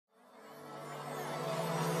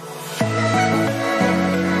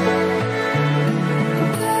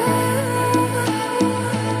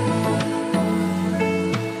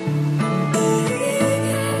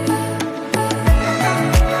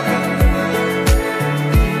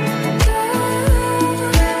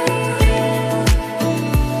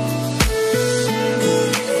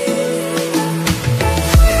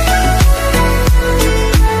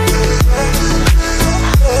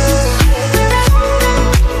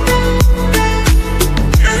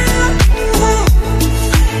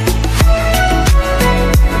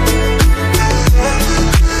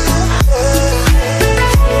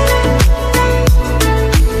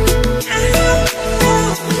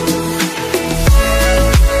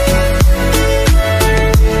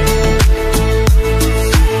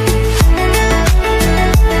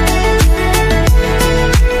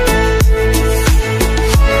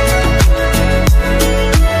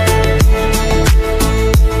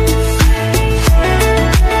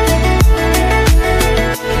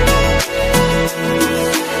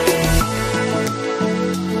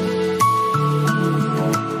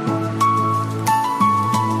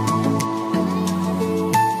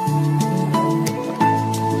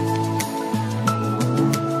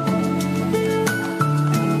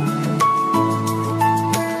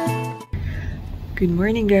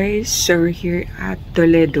morning, guys. So we're here at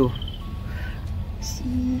Toledo.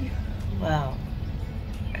 See? Wow.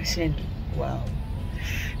 As in, wow.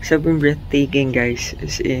 Sobrang breathtaking, guys.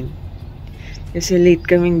 As in. Kasi late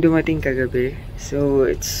kaming dumating kagabi. So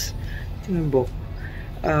it's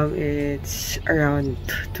it's around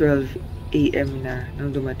 12 AM na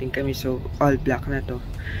nung dumating kami. So all black na to.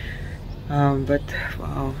 But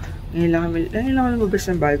wow. Ngayon lang kami lumabas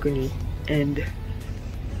ng balcony. And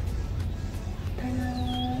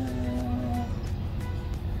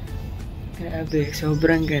grabe,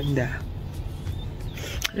 sobrang ganda.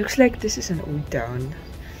 Looks like this is an old town.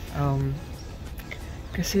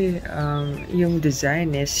 Kasi yung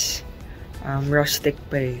design is rustic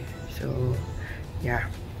pa eh. So, yeah.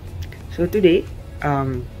 So today,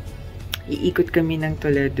 iikot kami ng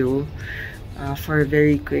Toledo for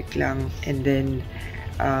very quick lang, and then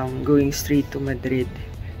going straight to Madrid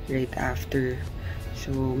right after.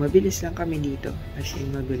 So, mabilis lang kami dito. As in,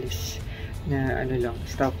 mabilis na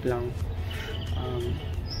stop lang.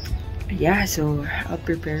 Yeah, so I'll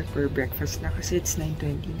prepare for breakfast na kasi it's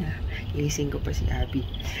 9:20 na. Ilising ko pa si Abby.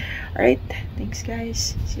 Alright, thanks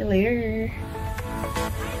guys. See you later.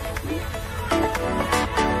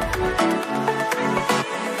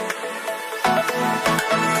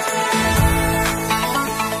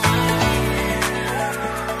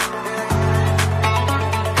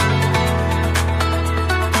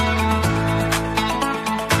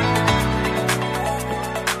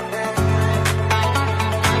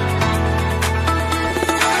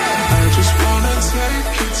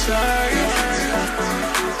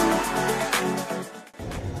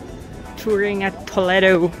 Touring at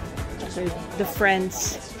Toledo with the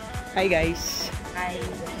friends. Hi guys. Hi.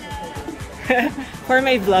 For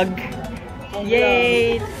my vlog.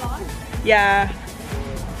 Yay! Yeah.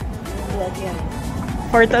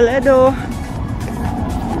 For Toledo.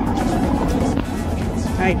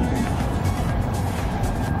 Hi.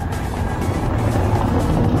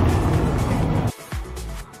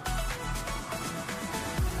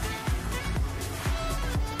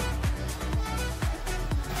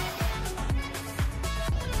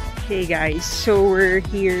 Hey guys, so we're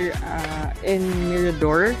here in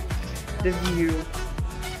Mirador. The view.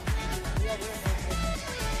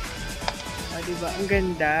 Diba? Ang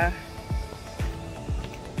ganda.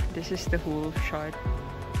 This is the whole shot.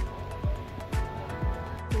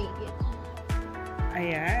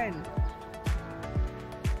 Ayan.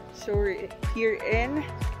 So we're here in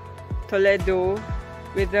Toledo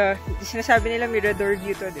with the sinasabi nila Mirador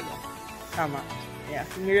view to, diba? Tama. Yeah,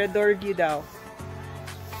 Mirador view daw.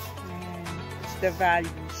 The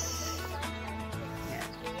valleys.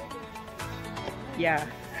 Yeah.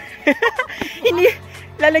 Hindi,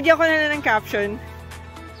 lalagyan ko na ng caption.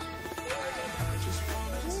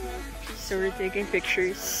 So we're taking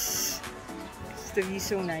pictures. The view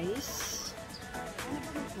so nice.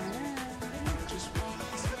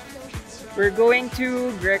 We're going to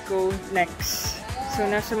Greco next. So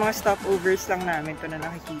nasa mga stopovers lang namin ito na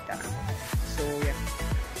nakikita. So yeah.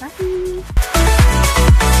 Bye!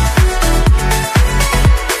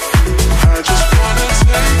 I just wanna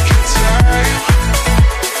take your time.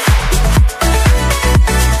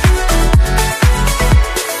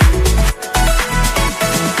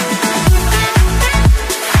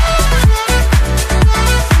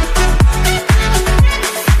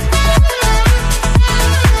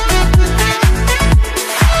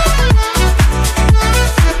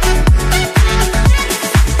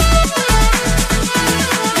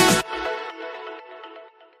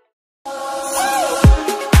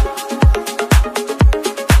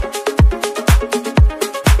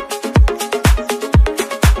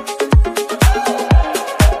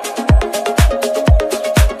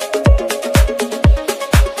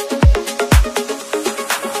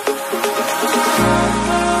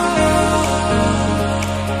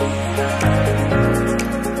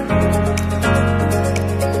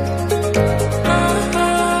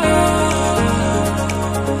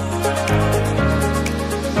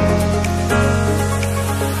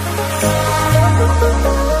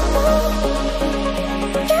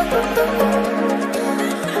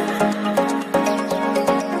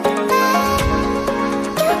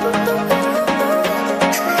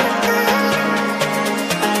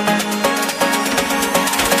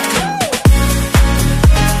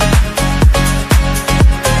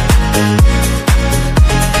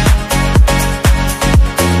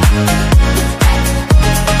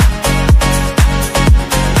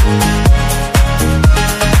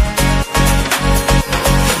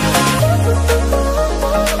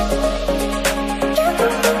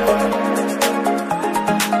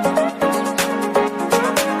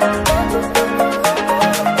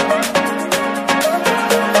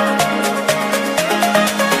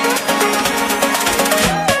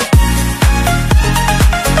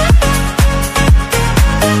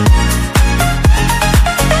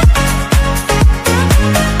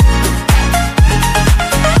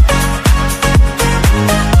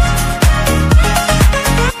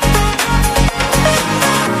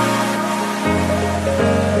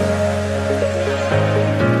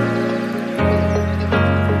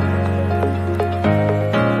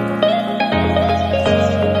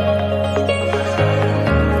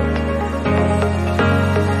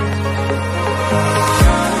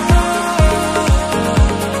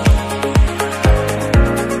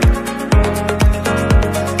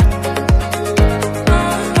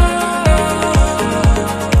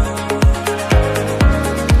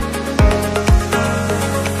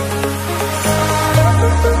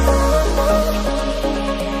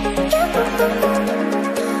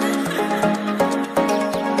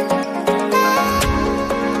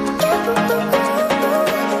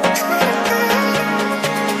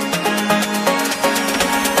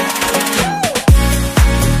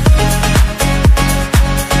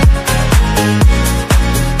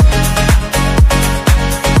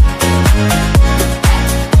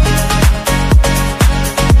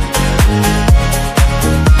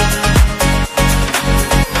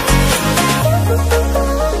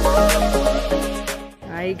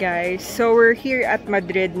 guys, so we're here at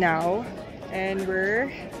Madrid now, and we're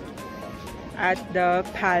at the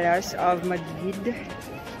Palace of Madrid.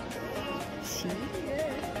 See?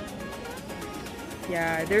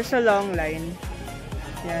 Yeah, there's a long line.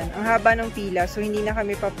 Yan, ang haba ng pila, so hindi na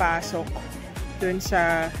kami papasok dun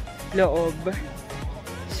sa loob.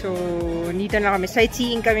 So, dito na kami.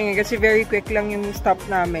 Sightseeing kami kasi very quick lang yung stop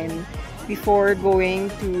namin before going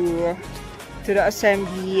to the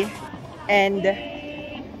assembly and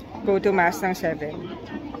go to Mass ng 7.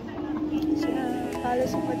 So,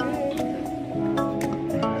 Palace of Madrid.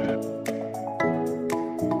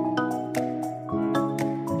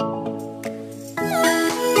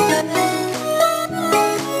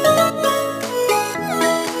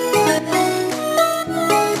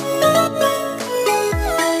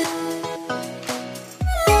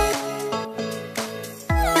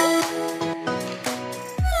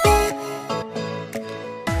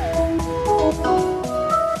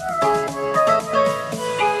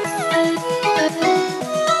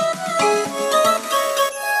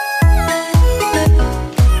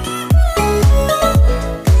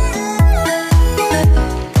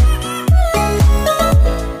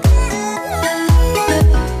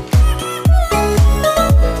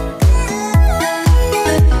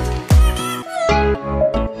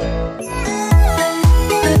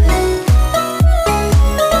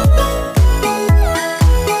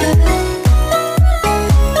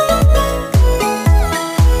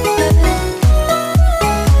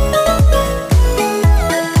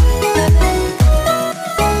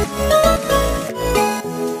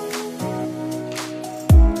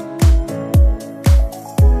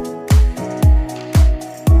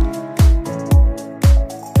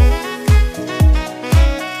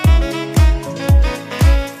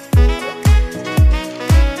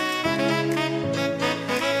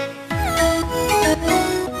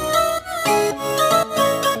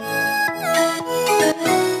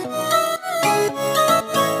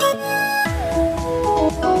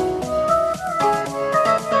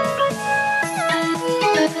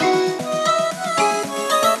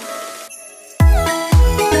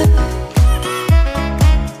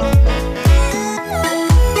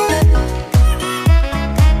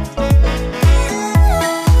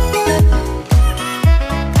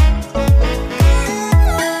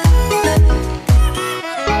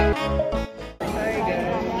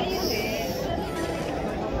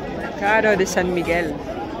 Mercado de San Miguel.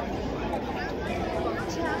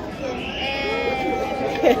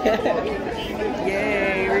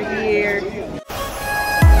 Yay, we're here.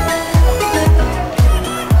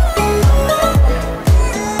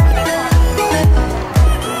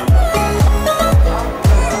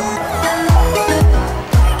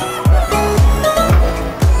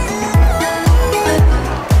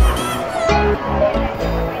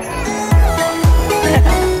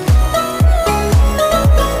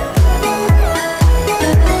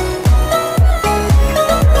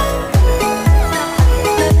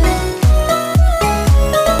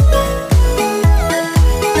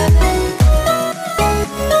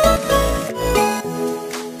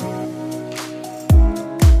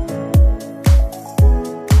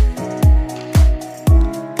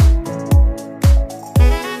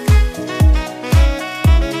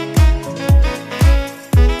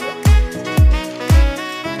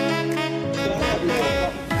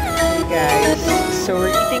 So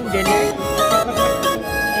we're eating dinner.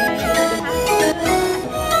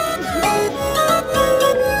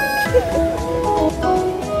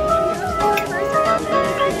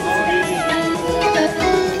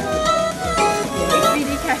 It's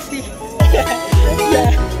really Cassie. Yeah.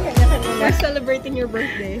 We're celebrating your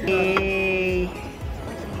birthday. Yay!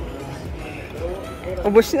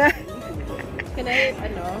 Ubus na. Can I,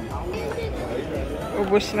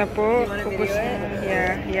 Ubus na po. Ubus na.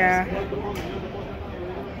 Yeah.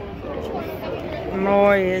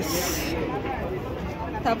 Noise.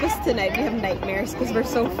 Tapos tonight we have nightmares because we're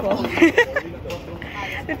so full.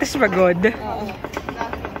 Ito is pagod.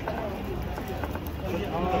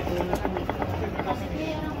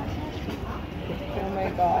 Oh my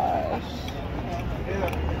gosh.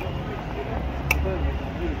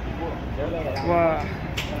 Wow.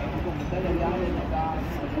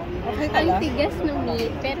 Okay ka Ang lang? tigas ng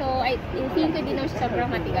meat, pero feeling ko di naman siya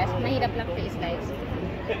sobrang matigas. Mahirap lang to slice.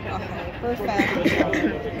 Okay, perfect.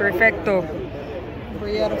 Perfecto.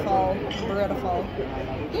 Beautiful.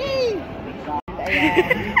 Yay!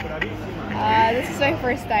 Ayan. This is my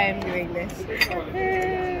first time doing this.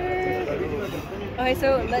 Okay,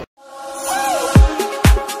 so let's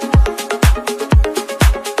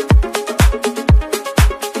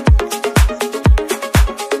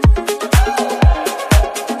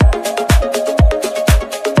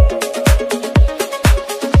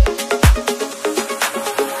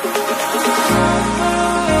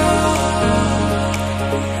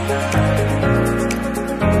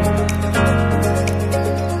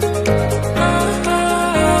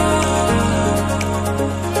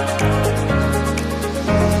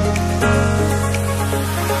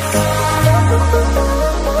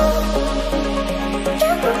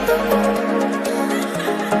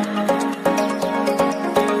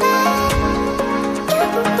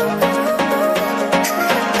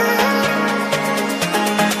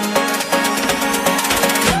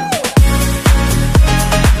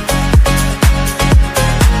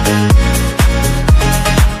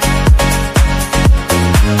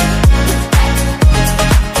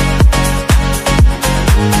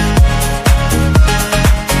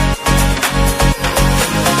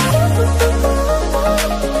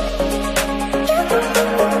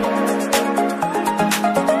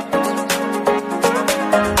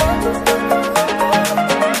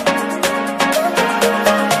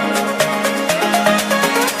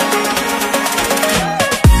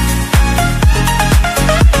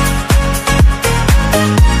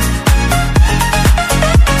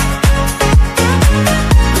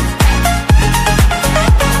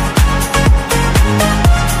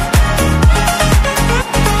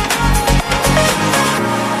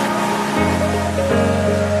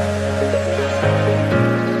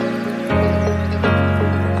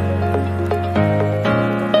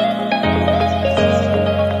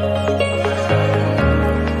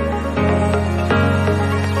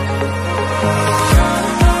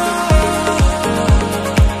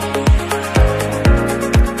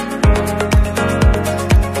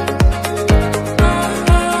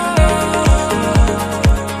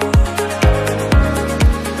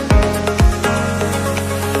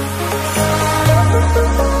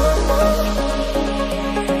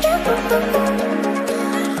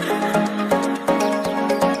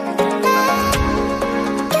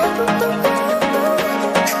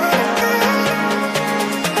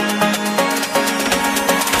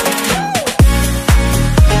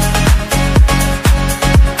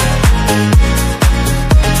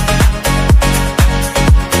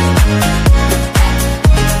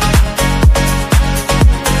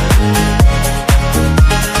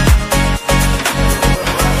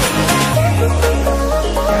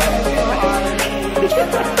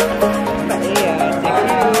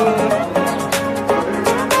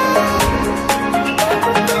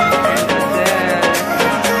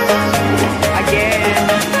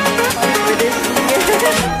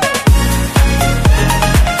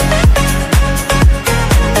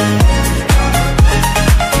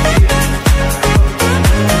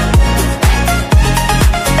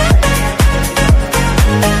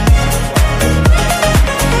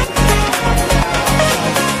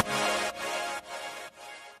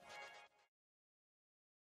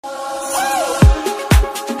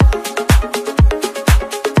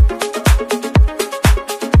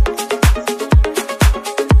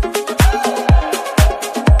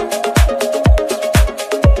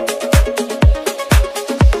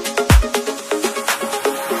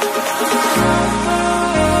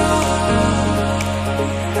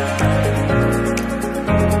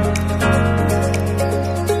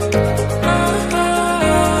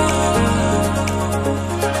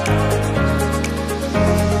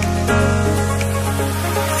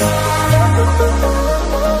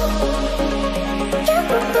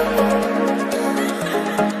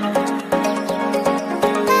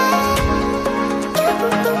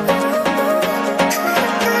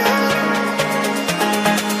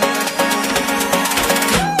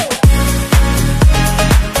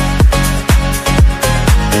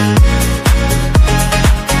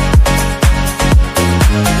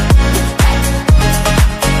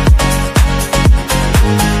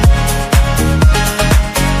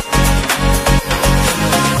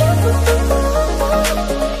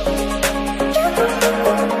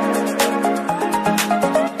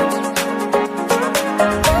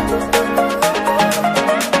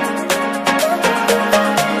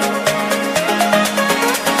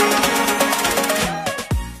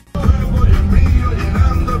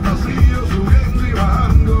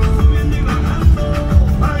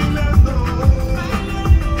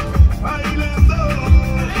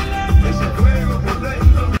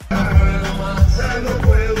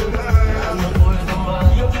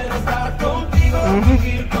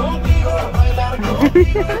Y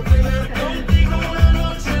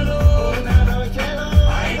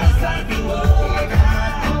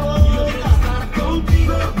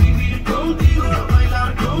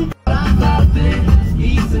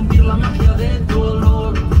sentir la magia de tu olor.